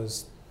summer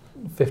was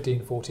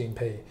 15,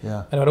 14p.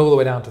 Yeah. And it went all the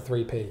way down to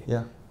 3p.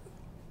 Yeah.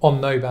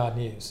 On no bad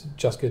news,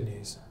 just good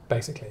news,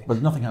 basically.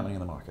 But nothing happening in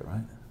the market,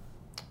 right?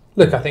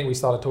 Look, I think we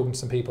started talking to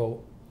some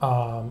people.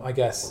 I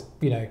guess,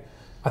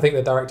 I think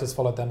the directors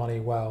followed their money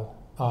well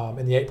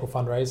in the April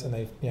fundraise, and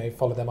they've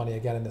followed their money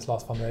again in this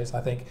last fundraise.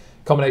 I think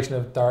a combination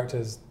of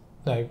directors,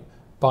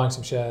 buying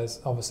some shares,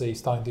 obviously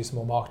starting to do some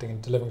more marketing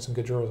and delivering some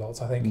good drill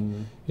results. I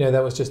think,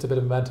 there was just a bit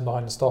of momentum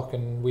behind the stock,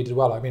 and we did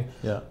well. I mean,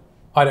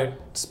 I don't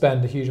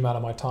spend a huge amount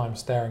of my time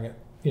staring at,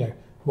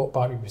 what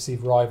might be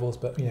perceived rivals,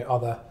 but,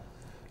 other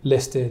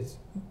listed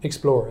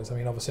explorers. I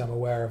mean, obviously I'm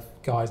aware of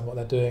guys and what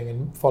they're doing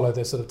and follow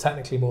this sort of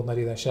technically more than I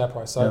do their share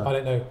price. So I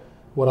don't know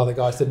what other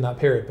guys did in that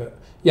period, but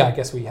I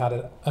guess we had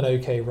an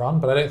okay run,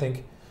 but I don't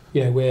think,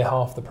 we're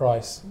half the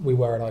price we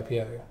were at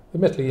IPO.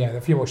 Admittedly, there are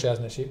a few more shares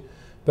in issue,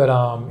 but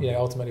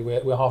ultimately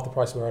we're half the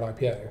price we were at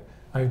IPO,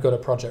 and we've got a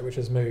project which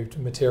has moved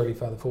materially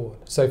further forward.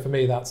 So for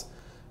me, that's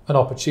an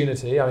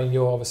opportunity. I mean,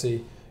 you're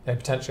obviously,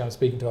 potentially I'm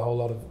speaking to a whole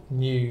lot of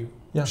new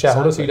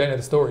shareholders who don't know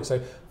the story. So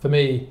for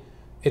me,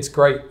 it's a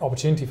great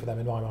opportunity for them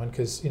in my mind,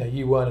 because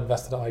you weren't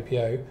invested at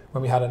IPO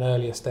when we had an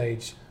earlier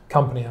stage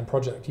company and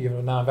project.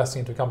 You're now investing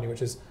into a company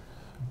which is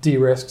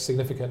de-risked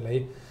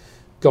significantly.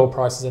 Gold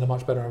price is in a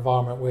much better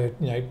environment.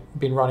 We're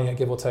been running at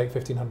give or take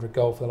 1,500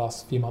 gold for the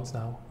last few months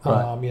now.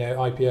 Right.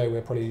 IPO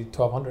we're probably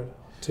 1,200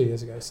 2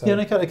 years ago. So. Yeah,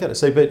 I get it.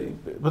 So, but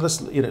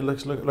let's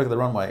look at the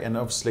runway, and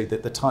obviously the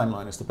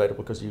timeline is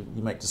debatable, because you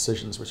make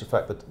decisions which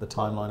affect the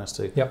timeline as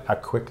to how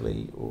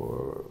quickly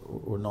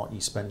or not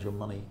you spend your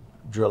money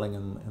drilling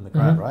in the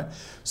ground, right?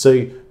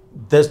 So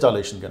there's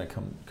dilution going to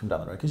come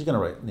down the road, because you're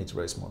going to need to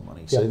raise more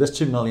money. So this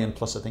 2 million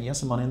plus, I think you have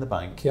some money in the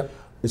bank,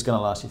 is going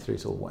to last you through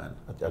till when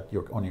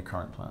on your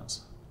current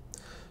plans?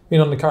 I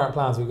mean, on the current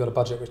plans, we've got a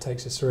budget which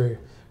takes us through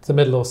to the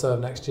middle or so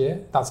of next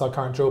year. That's our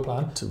current drill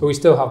plan, but we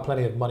still have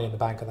plenty of money in the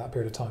bank at that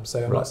period of time.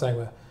 So I'm not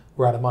saying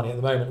we're out of money at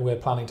the moment. We're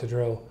planning to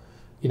drill,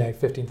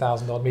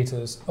 15,000 odd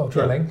meters of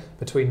drilling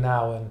between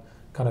now and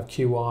kind of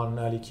Q1,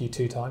 early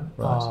Q2 time,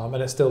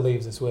 and it still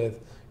leaves us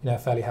with a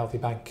fairly healthy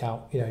bank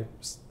account,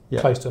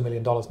 close to $1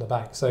 million in the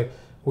bank. So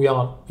we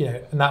aren't,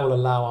 and that will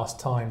allow us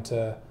time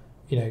to,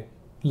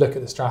 look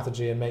at the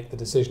strategy and make the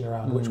decision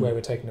around which way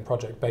we're taking the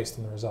project based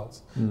on the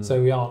results.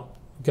 So we aren't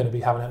going to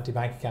be having an empty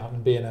bank account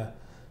and be in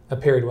a a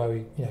period where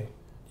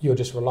you're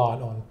just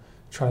reliant on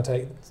trying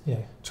to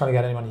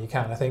get any money you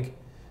can.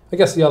 I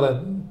guess the other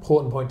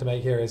important point to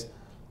make here is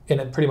in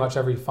pretty much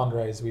every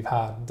fundraise we've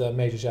had, the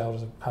major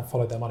shareholders have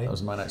followed their money. That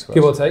was my next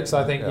question. Give or take. So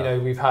I think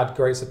we've had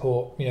great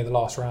support. The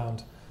last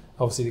round,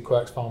 obviously the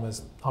Quirks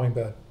Farmers,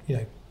 Hummingbird,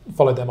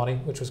 followed their money,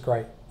 which was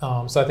great.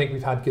 So I think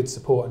we've had good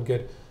support and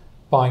good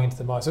buying into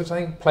the market, which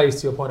I think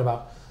plays to your point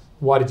about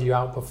why did you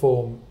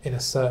outperform in a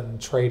certain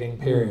trading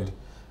period.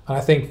 And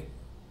I think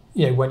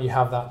when you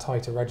have that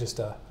tighter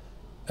register,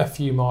 a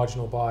few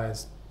marginal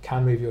buyers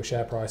can move your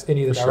share price in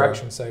either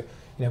direction. So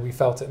we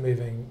felt it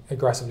moving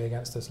aggressively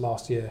against us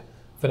last year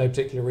for no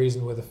particular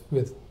reason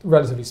with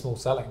relatively small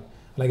selling.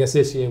 And I guess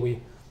this year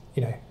we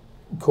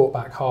caught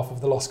back half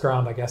of the lost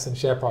ground, I guess, in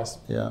share price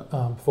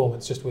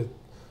performance just with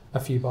a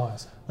few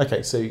buyers.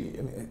 Okay, so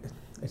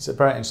it's a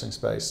very interesting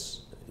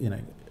space.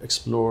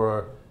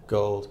 Explorer,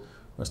 gold,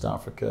 West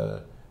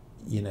Africa.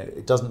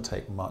 It doesn't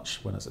take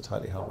much when it's a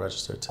tightly held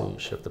register to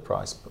shift the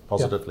price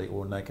positively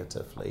or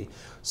negatively.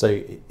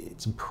 So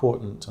it's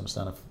important to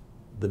understand if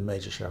the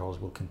major shareholders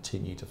will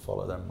continue to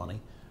follow their money,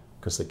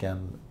 because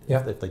again,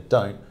 if they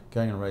don't,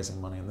 going and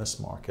raising money in this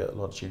market, a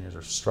lot of juniors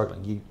are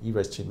struggling. You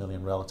raised 2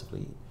 million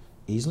relatively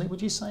easily,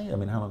 would you say? I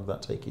mean, how long did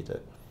that take you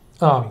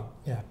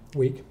to?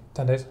 Week,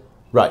 10 days.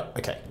 Right.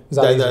 Okay.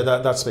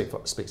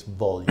 That speaks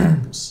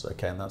volumes.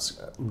 Okay, and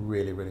that's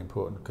really, really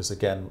important, because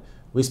again,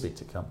 we speak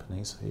to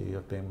companies who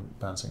have been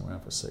bouncing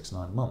around for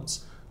 6-9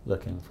 months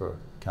looking for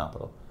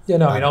capital.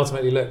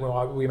 Ultimately,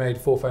 look, we made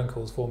 4 phone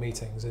calls, 4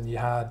 meetings, and you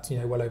had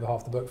well over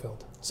half the book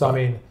filled.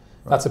 So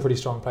that's a pretty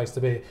strong place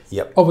to be.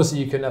 Yep. Obviously,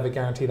 you can never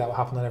guarantee that will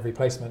happen on every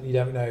placement. You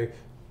don't know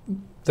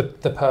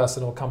the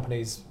person or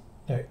company's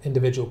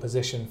individual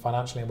position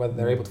financially and whether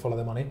they're able to follow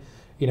their money.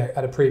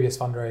 At a previous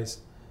fundraise,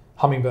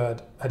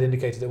 Hummingbird had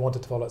indicated it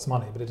wanted to follow its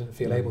money, but it didn't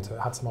feel able to.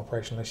 It had some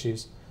operational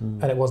issues,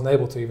 and it wasn't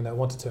able to, even though it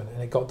wanted to,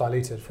 and it got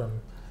diluted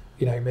from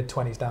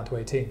mid-20s down to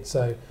 18.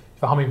 So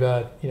for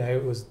Hummingbird,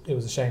 it was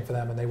a shame for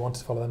them, and they wanted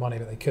to follow their money,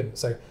 but they couldn't.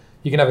 So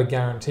you can never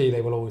guarantee they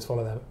will always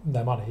follow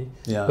their money.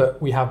 Yeah.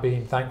 But we have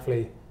been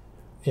thankfully,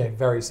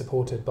 very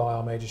supported by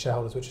our major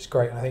shareholders, which is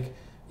great. And I think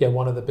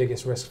one of the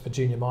biggest risks for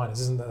junior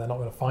miners isn't that they're not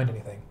going to find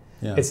anything.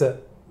 Yeah. It's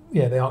that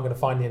they aren't going to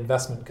find the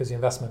investment, because the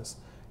investment's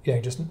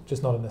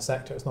just not in the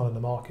sector, it's not in the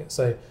market.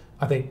 So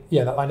I think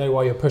I know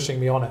why you're pushing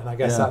me on it, and I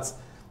guess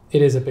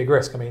it is a big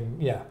risk.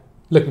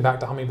 Looking back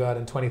to Hummingbird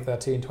in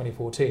 2013,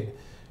 2014,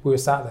 we were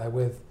sat there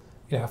with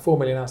a 4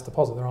 million ounce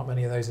deposit. There aren't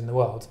many of those in the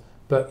world,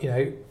 but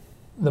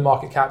the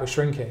market cap was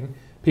shrinking.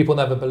 People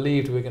never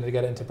believed we were going to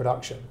get it into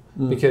production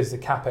because the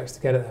capex to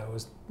get it there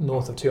was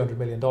north of $200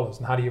 million.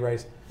 And how do you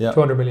raise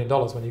 $200 million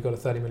when you've got a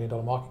 $30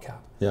 million market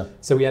cap? Yeah.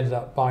 So we ended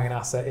up buying an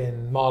asset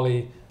in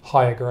Mali,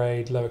 higher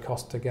grade, lower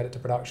cost to get it to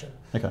production.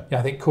 Okay.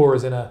 I think Kora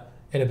is in a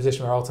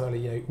position where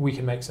ultimately we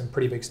can make some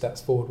pretty big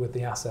steps forward with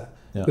the asset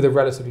with a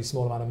relatively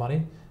small amount of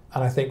money.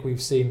 And I think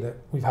we've seen that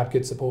we've had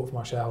good support from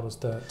our shareholders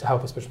to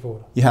help us push it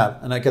forward. You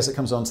have, and I guess it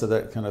comes on to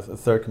the kind of the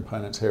third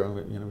component here. And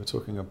we're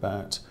talking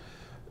about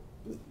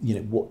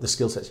what the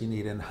skill sets you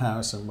need in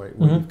house and where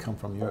you've come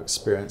from. Your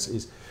experience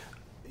is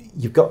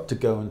you've got to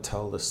go and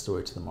tell this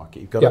story to the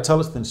market. You've got to tell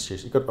it to the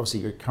institution. You've got obviously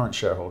your current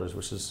shareholders,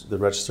 which is the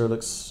register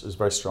is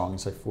very strong. You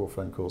say 4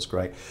 phone calls,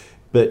 great,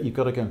 but you've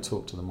got to go and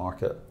talk to the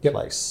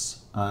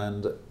marketplace.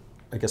 And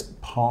I guess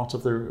part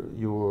of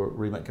your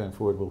remit going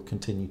forward will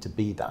continue to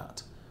be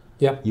that.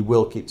 Yeah, you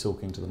will keep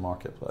talking to the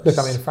marketplace. Look,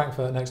 I'm in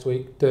Frankfurt next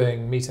week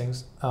doing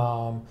meetings.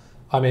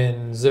 I'm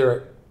in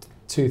Zurich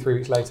 2-3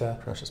 weeks later.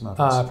 Precious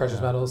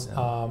metals. Metals. Yeah.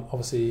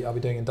 Obviously, I'll be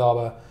doing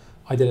Indaba.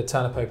 I did a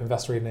Turner Pope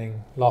investor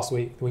evening last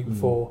week, the week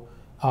before.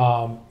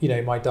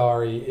 My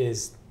diary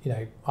is,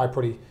 I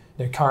probably,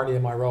 currently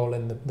in my role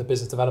in the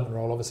business development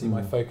role, obviously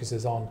my focus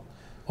is on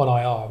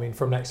IR.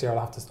 From next year I'll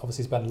have to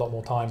obviously spend a lot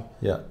more time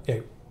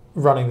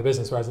running the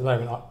business, whereas at the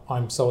moment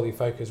I'm solely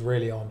focused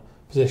really on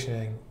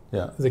positioning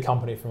the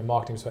company from a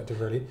marketing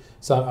perspective, really.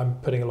 So I'm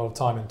putting a lot of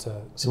time into.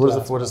 So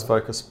what is the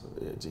focus?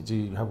 Do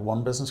you have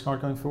one business card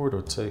going forward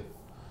or 2?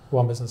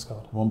 One business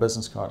card. One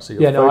business card. So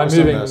I'm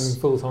moving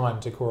full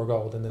time to Kora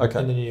Gold in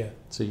the new year.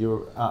 So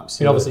you're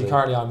absolutely. Obviously,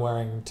 currently I'm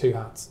wearing 2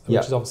 hats, which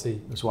is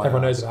obviously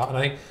everyone knows about, and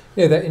I think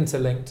they're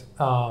interlinked.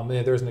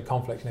 There isn't a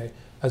conflict.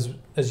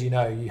 As you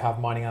know, you have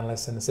mining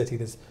analysts in the city.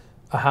 There's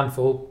a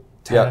handful,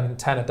 10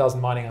 a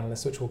dozen mining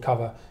analysts, which will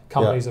cover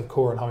companies of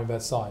Kora and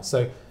Hummingbird size.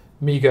 So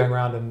me going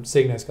around and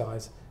seeing those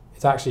guys,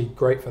 it's actually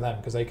great for them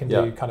because they can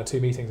do kind of 2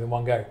 meetings in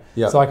one go.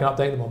 So I can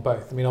update them on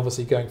both.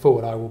 Obviously going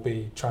forward, I will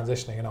be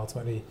transitioning and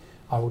ultimately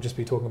I will just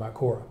be talking about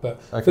Kora.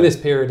 But for this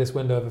period, this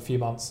window of a few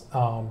months,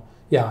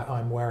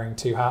 I'm wearing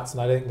 2 hats,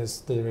 and I think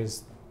there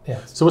is.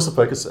 So what's the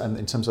focus, and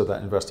in terms of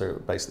that investor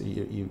base, that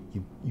you've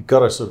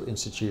got a sort of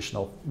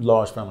institutional,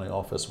 large family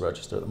office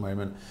register at the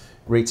moment.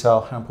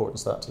 Retail, how important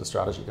is that to the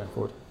strategy going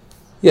forward?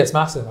 Yeah, it's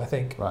massive. I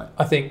think. Right.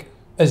 I think,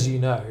 as you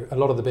know, a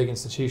lot of the big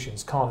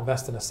institutions can't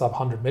invest in a sub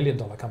 $100 million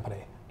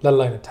company, let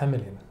alone a 10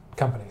 million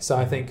company. So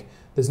I think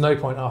there's no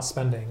point us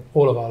spending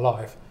all of our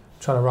life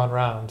trying to run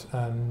around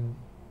and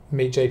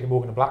meet JP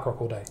Morgan and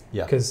BlackRock all day.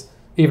 Because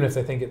even if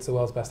they think it's the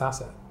world's best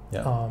asset,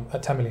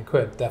 at 10 million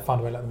quid, their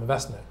fund won't let them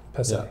invest in it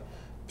per se. Yeah.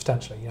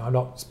 Potentially, I'm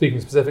not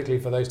speaking specifically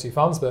for those 2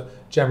 funds,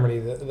 but generally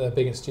the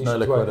big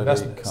institutions won't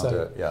invest in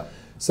it.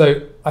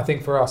 So I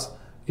think for us,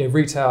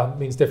 retail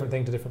means different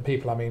thing to different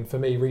people. I mean, for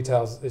me,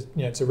 retail is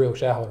it's a real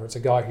shareholder. It's a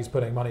guy who's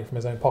putting money from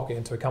his own pocket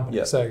into a company.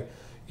 Yeah. So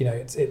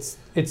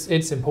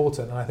it's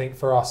important, and I think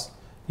for us,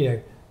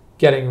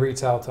 getting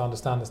retail to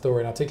understand the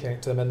story and articulating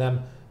it to them, and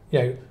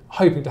then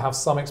hoping to have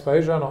some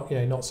exposure.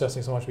 Not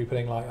suggesting so much to be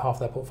putting like half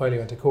their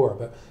portfolio into Cora,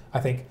 but I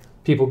think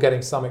people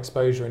getting some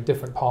exposure in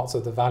different parts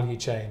of the value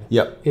chain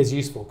is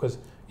useful, because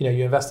you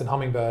invest in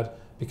Hummingbird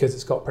because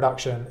it's got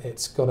production,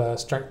 it's got a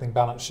strengthening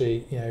balance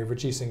sheet,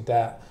 reducing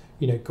debt,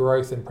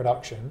 growth in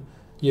production.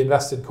 You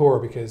invest in Cora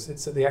because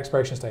it's at the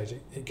exploration stage.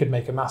 It could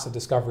make a massive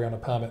discovery on a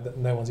permit that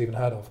no one's even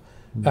heard of,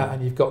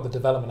 and you've got the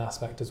development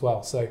aspect as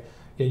well. So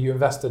you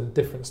invest in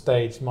different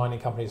stage mining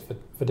companies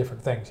for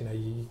different things.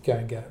 You go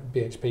and get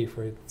BHP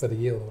for the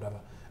yield or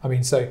whatever. I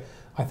mean, so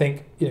I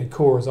think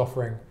Cora is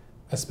offering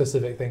a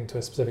specific thing to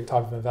a specific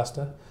type of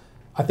investor.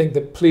 I think the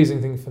pleasing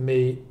thing for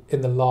me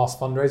in the last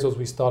fundraise was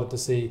we started to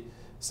see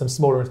some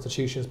smaller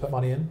institutions put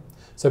money in.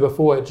 So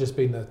before it had just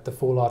been the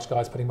 4 large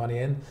guys putting money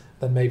in,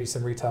 then maybe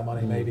some retail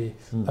money, maybe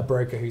a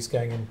broker who's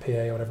going in PA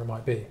or whatever it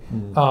might be.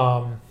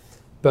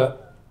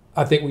 But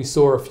I think we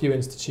saw a few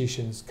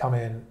institutions come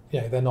in.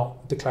 They're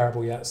not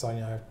declarable yet,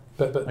 so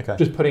but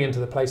just putting into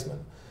the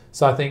placement.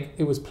 So I think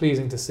it was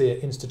pleasing to see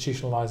it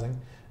institutionalizing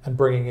and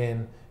bringing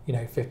in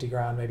 50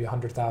 grand, maybe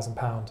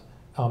 £100,000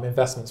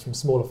 investments from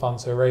smaller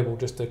funds who are able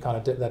just to kind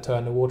of dip their toe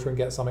in the water and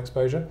get some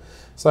exposure.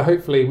 So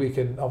hopefully we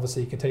can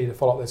obviously continue to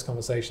follow up those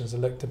conversations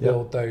and look to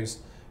build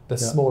the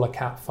smaller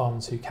cap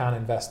funds who can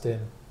invest in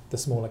the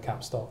smaller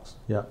cap stocks.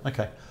 Yeah,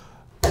 okay.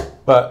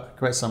 But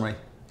great summary.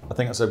 I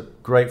think that's a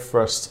great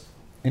first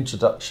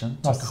introduction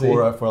to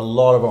Cora for a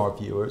lot of our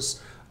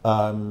viewers.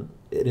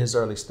 It is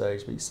early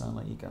stage, but you sound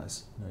like you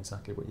guys know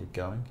exactly where you're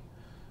going.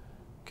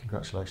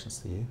 Congratulations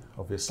to you,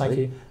 obviously. Thank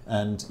you.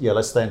 And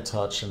let's stay in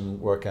touch and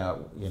work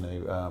out,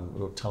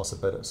 tell us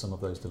about some of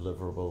those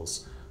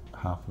deliverables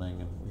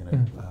happening,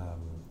 and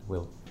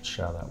we'll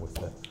share that with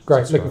the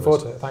Great, looking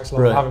forward to it. Thanks a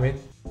lot for having me.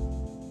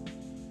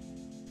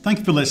 Thank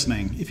you for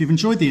listening. If you've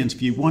enjoyed the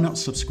interview, why not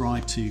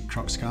subscribe to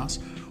Cruxcast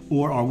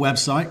or our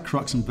website,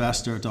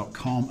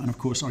 cruxinvestor.com, and of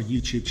course our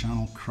YouTube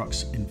channel,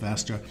 Crux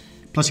Investor.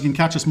 Plus you can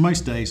catch us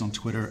most days on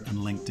Twitter and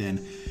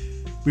LinkedIn.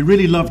 We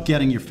really love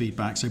getting your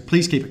feedback, so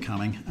please keep it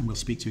coming, and we'll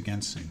speak to you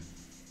again soon.